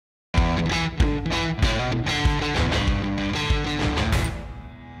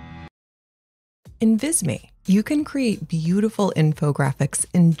In Visme, you can create beautiful infographics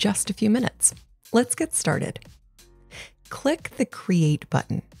in just a few minutes. Let's get started. Click the Create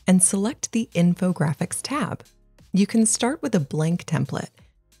button and select the Infographics tab. You can start with a blank template,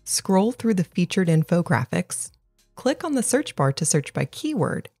 scroll through the featured infographics, click on the search bar to search by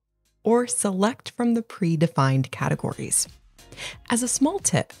keyword, or select from the predefined categories. As a small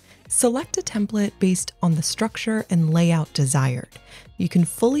tip, select a template based on the structure and layout desired. You can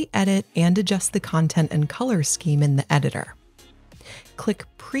fully edit and adjust the content and color scheme in the editor. Click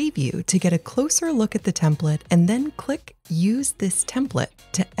Preview to get a closer look at the template, and then click Use this template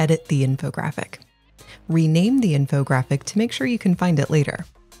to edit the infographic. Rename the infographic to make sure you can find it later.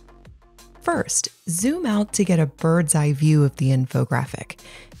 First, zoom out to get a bird's eye view of the infographic.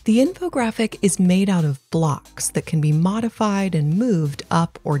 The infographic is made out of blocks that can be modified and moved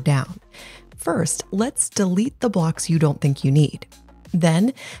up or down. First, let's delete the blocks you don't think you need.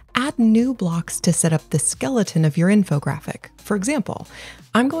 Then, add new blocks to set up the skeleton of your infographic. For example,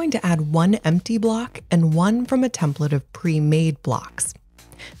 I'm going to add one empty block and one from a template of pre-made blocks.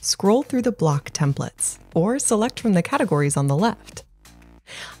 Scroll through the block templates, or select from the categories on the left.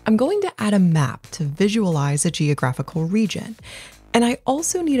 I'm going to add a map to visualize a geographical region, and I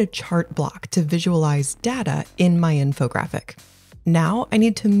also need a chart block to visualize data in my infographic. Now I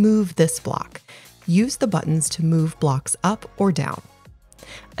need to move this block. Use the buttons to move blocks up or down.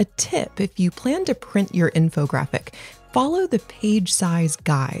 A tip: if you plan to print your infographic, follow the page size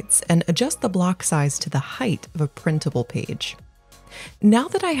guides and adjust the block size to the height of a printable page. Now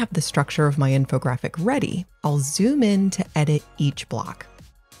that I have the structure of my infographic ready, I'll zoom in to edit each block.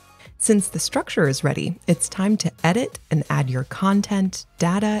 Since the structure is ready, it's time to edit and add your content,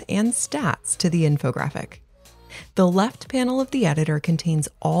 data, and stats to the infographic. The left panel of the editor contains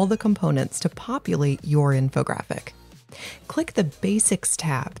all the components to populate your infographic. Click the Basics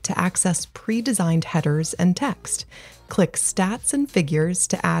tab to access pre-designed headers and text. Click Stats and Figures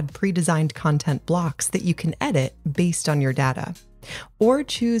to add pre-designed content blocks that you can edit based on your data. Or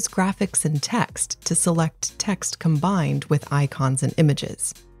choose Graphics and Text to select text combined with icons and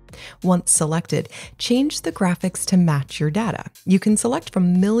images. Once selected, change the graphics to match your data. You can select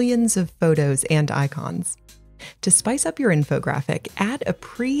from millions of photos and icons. To spice up your infographic, add a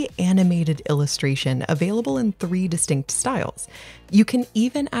pre-animated illustration available in 3 distinct styles. You can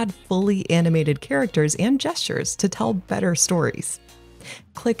even add fully animated characters and gestures to tell better stories.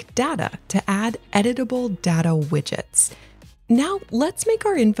 Click Data to add editable data widgets. Now let's make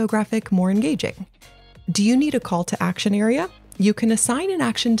our infographic more engaging. Do you need a call to action area? You can assign an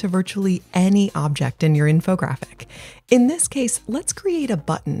action to virtually any object in your infographic. In this case, let's create a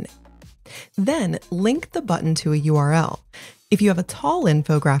button. Then link the button to a URL. If you have a tall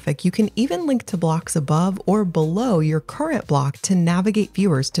infographic, you can even link to blocks above or below your current block to navigate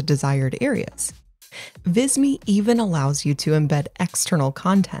viewers to desired areas. Visme even allows you to embed external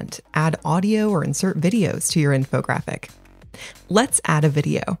content, add audio, or insert videos to your infographic. Let's add a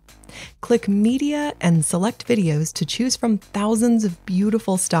video. Click Media and select Videos to choose from thousands of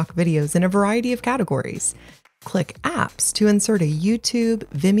beautiful stock videos in a variety of categories. Click Apps to insert a YouTube,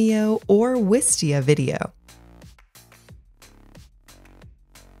 Vimeo, or Wistia video.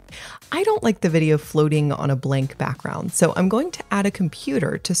 I don't like the video floating on a blank background, so I'm going to add a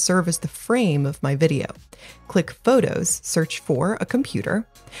computer to serve as the frame of my video. Click Photos, search for a computer,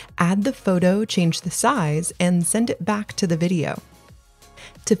 add the photo, change the size, and send it back to the video.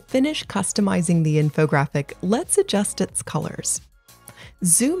 To finish customizing the infographic, let's adjust its colors.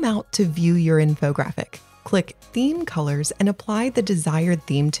 Zoom out to view your infographic. Click Theme Colors and apply the desired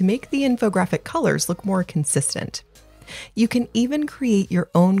theme to make the infographic colors look more consistent. You can even create your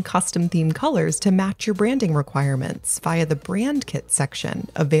own custom theme colors to match your branding requirements via the Brand Kit section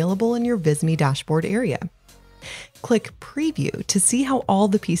available in your Visme dashboard area. Click Preview to see how all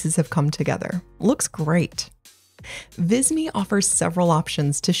the pieces have come together. Looks great. Visme offers several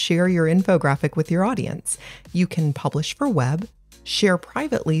options to share your infographic with your audience. You can publish for web, share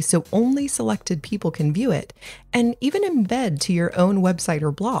privately so only selected people can view it, and even embed to your own website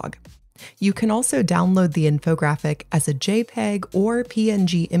or blog. You can also download the infographic as a JPEG or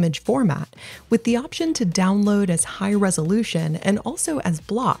PNG image format, with the option to download as high resolution and also as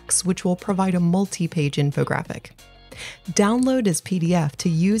blocks, which will provide a multi-page infographic. Download as PDF to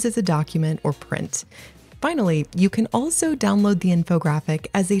use as a document or print. Finally, you can also download the infographic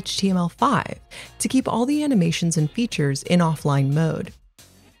as HTML5 to keep all the animations and features in offline mode.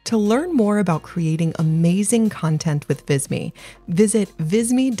 To learn more about creating amazing content with Visme, visit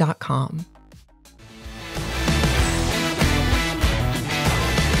visme.com.